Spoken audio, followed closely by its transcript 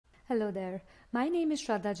Hello there. My name is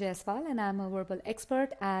Shraddha and I'm a verbal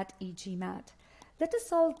expert at e-GMAT. Let us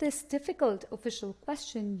solve this difficult official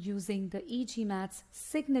question using the e-GMAT's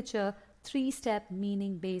signature three-step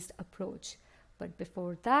meaning-based approach. But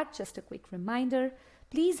before that, just a quick reminder,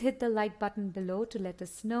 please hit the like button below to let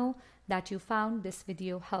us know that you found this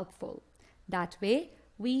video helpful. That way,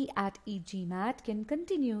 we at e-GMAT can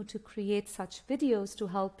continue to create such videos to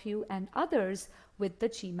help you and others with the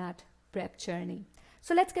GMAT prep journey.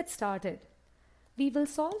 So let's get started. We will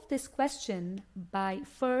solve this question by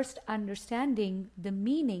first understanding the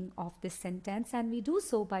meaning of this sentence, and we do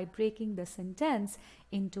so by breaking the sentence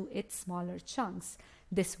into its smaller chunks.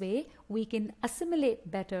 This way, we can assimilate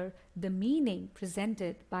better the meaning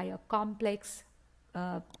presented by a complex,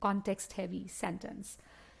 context-heavy sentence.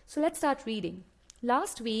 So let's start reading.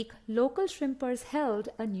 Last week, local shrimpers held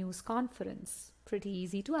a news conference. Pretty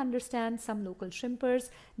easy to understand. Some local shrimpers,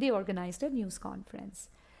 they organized a news conference.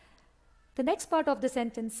 The next part of the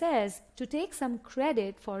sentence says, to take some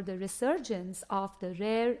credit for the resurgence of the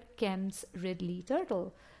rare Kemp's ridley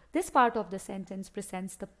turtle. This part of the sentence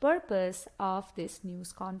presents the purpose of this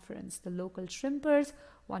news conference. The local shrimpers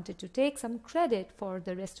wanted to take some credit for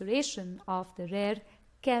the restoration of the rare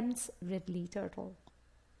Kemp's ridley turtle.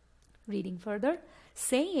 Reading further,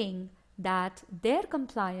 saying that their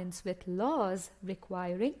compliance with laws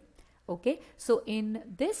requiring, so in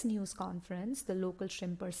this news conference, the local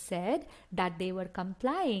shrimpers said that they were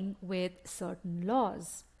complying with certain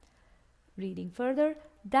laws. Reading further,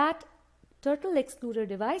 that turtle-excluder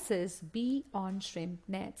devices be on shrimp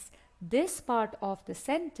nets. This part of the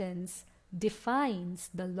sentence defines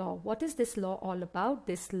the law. What is this law all about?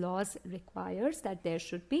 This law requires that there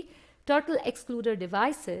should be turtle-excluder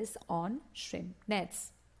devices on shrimp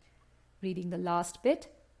nets. Reading the last bit,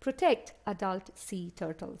 protect adult sea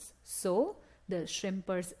turtles. So the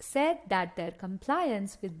shrimpers said that their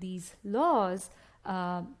compliance with these laws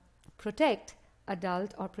protects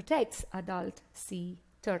adult sea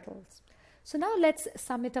turtles. So now let's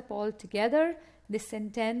sum it up all together. This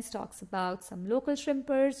sentence talks about some local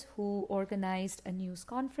shrimpers who organized a news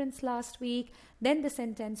conference last week. Then the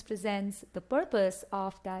sentence presents the purpose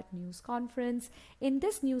of that news conference. In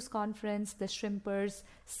this news conference, the shrimpers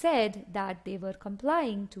said that they were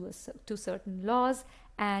complying to certain laws,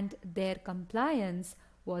 and their compliance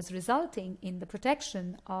was resulting in the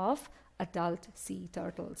protection of adult sea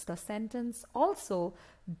turtles. The sentence also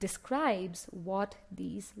describes what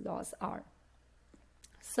these laws are.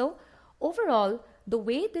 So, overall, the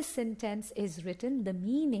way this sentence is written, the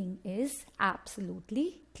meaning is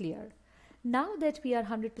absolutely clear. Now that we are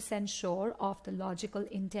 100% sure of the logical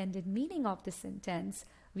intended meaning of the sentence,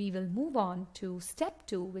 we will move on to step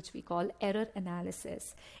 2, which we call error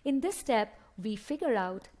analysis. In this step, we figure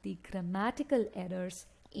out the grammatical errors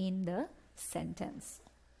in the sentence.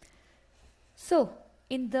 So,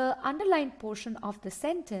 in the underlined portion of the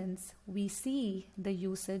sentence, we see the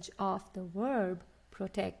usage of the verb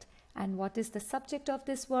protect. And what is the subject of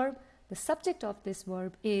this verb? The subject of this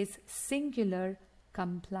verb is singular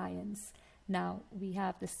compliance. Now, we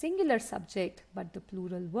have the singular subject but the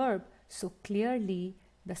plural verb. So clearly,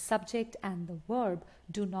 the subject and the verb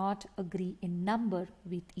do not agree in number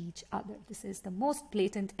with each other. This is the most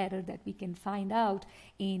blatant error that we can find out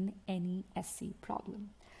in any SC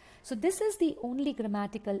problem. So this is the only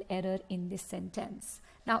grammatical error in this sentence.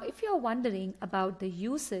 Now, if you're wondering about the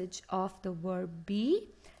usage of the verb be,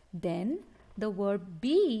 then the verb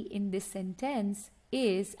be in this sentence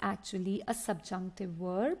is actually a subjunctive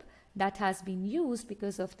verb that has been used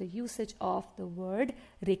because of the usage of the word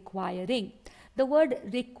requiring. The word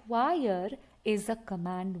require is a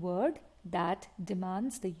command word that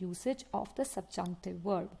demands the usage of the subjunctive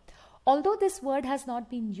verb. Although this word has not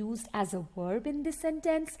been used as a verb in this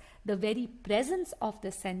sentence, the very presence of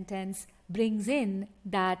the sentence brings in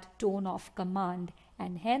that tone of command,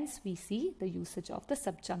 and hence we see the usage of the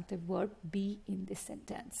subjunctive verb be in this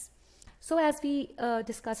sentence. So as we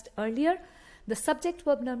discussed earlier, the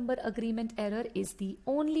subject-verb number agreement error is the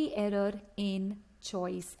only error in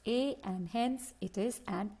choice A, and hence it is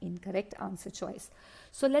an incorrect answer choice.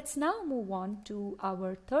 So let's now move on to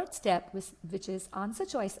our third step, which is answer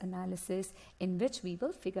choice analysis, in which we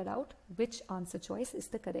will figure out which answer choice is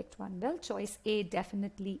the correct one. Well, choice A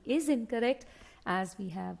definitely is incorrect, as we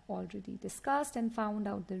have already discussed and found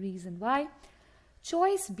out the reason why.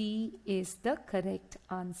 Choice B is the correct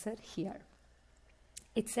answer here.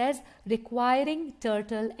 It says requiring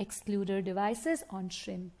turtle-excluder devices on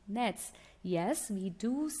shrimp nets. Yes, we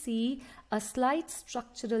do see a slight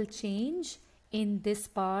structural change in this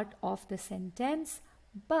part of the sentence,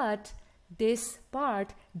 but this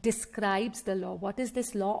part describes the law. What is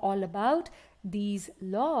this law all about? these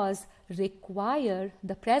laws require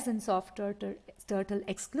the presence of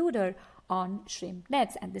turtle-excluder on shrimp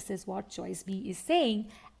nets, and this is what choice B is saying,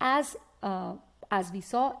 as we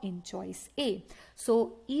saw in choice A.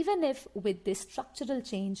 So even if with this structural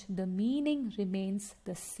change the meaning remains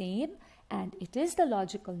the same, and it is the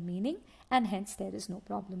logical meaning, and hence there is no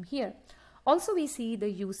problem here. Also we see the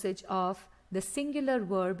usage of the singular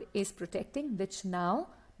verb is protecting, which now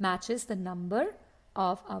matches the number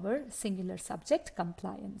of our singular subject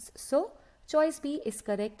compliance. So choice B is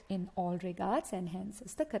correct in all regards, and hence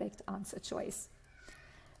is the correct answer choice.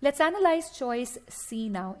 Let's analyze choice C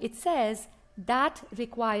now. It says that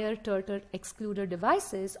require turtle-excluder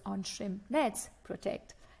devices on shrimp nets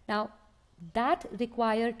protect. Now that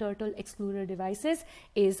require turtle-excluder devices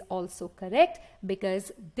is also correct,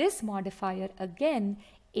 because this modifier again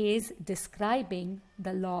is describing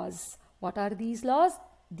the laws. What are these laws?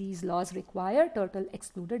 These laws require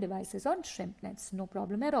turtle-excluder devices on shrimp nets. No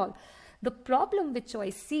problem at all. The problem with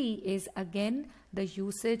choice C is again the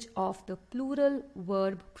usage of the plural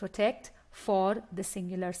verb protect for the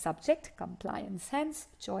singular subject compliance. Hence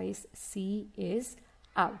choice C is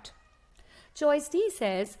out. Choice D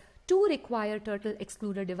says to require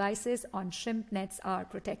turtle-excluder devices on shrimp nets are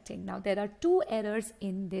protecting. Now there are two errors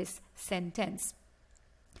in this sentence.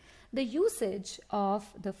 The usage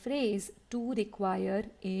of the phrase to require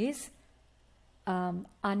is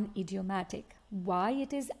unidiomatic. Why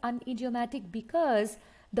it is unidiomatic? Because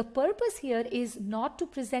the purpose here is not to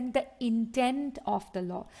present the intent of the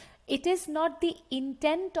law. It is not the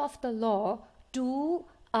intent of the law to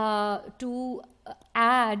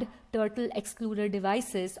add turtle-excluder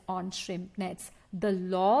devices on shrimp nets. The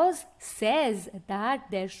laws says that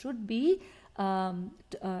there should be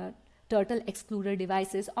turtle-excluder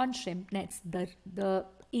devices on shrimp nets. The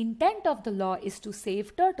intent of the law is to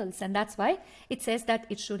save turtles, and that's why it says that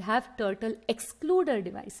it should have turtle-excluder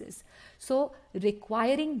devices. So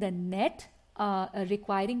requiring the net,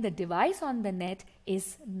 requiring the device on the net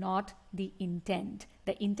is not the intent.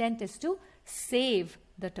 The intent is to save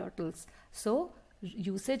the turtles. So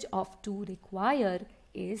usage of to require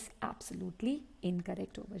is absolutely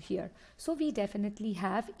incorrect over here. So we definitely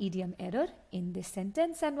have idiom error in this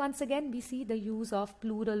sentence, and once again we see the use of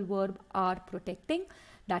plural verb are protecting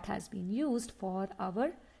that has been used for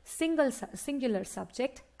our singular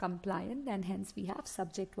subject compliant, and hence we have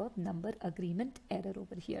subject verb number agreement error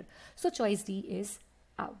over here. So choice D is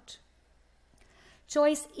out.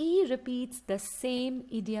 Choice E repeats the same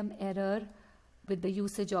idiom error with the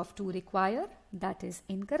usage of to require. That is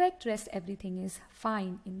incorrect. Rest everything is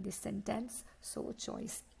fine in this sentence. So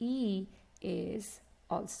choice E is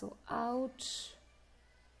also out.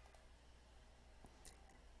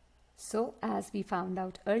 So as we found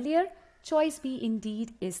out earlier, choice B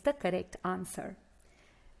indeed is the correct answer.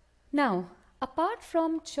 Now, apart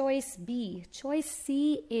from choice B, choice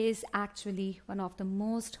C is actually one of the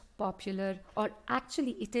most popular, or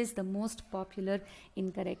actually it is the most popular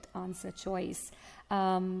incorrect answer choice.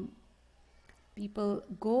 People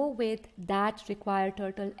go with that require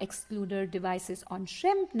turtle-excluder devices on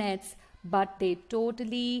shrimp nets, but they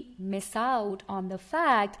totally miss out on the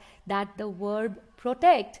fact that the verb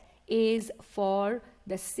protect is for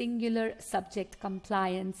the singular subject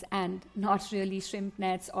compliance and not really shrimp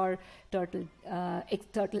nets or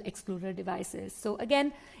turtle-excluder devices. So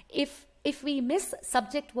again, if we miss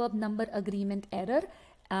subject verb number agreement error,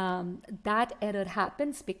 that error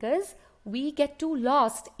happens because we get too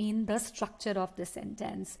lost in the structure of the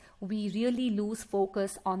sentence. We really lose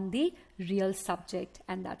focus on the real subject,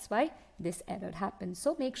 and that's why this error happens.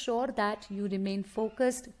 So make sure that you remain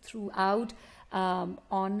focused throughout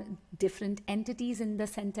on different entities in the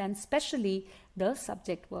sentence, especially the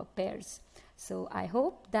subject verb pairs. So I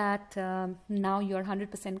hope that now you're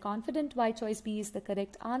 100% confident why choice B is the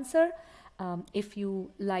correct answer. If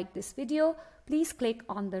you like this video, please click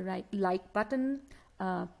on the like button.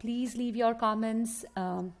 Please leave your comments.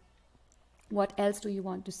 What else do you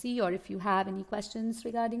want to see, or if you have any questions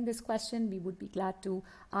regarding this question, we would be glad to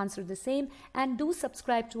answer the same. And do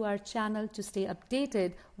subscribe to our channel to stay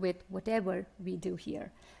updated with whatever we do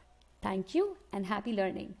here. Thank you and happy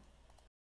learning.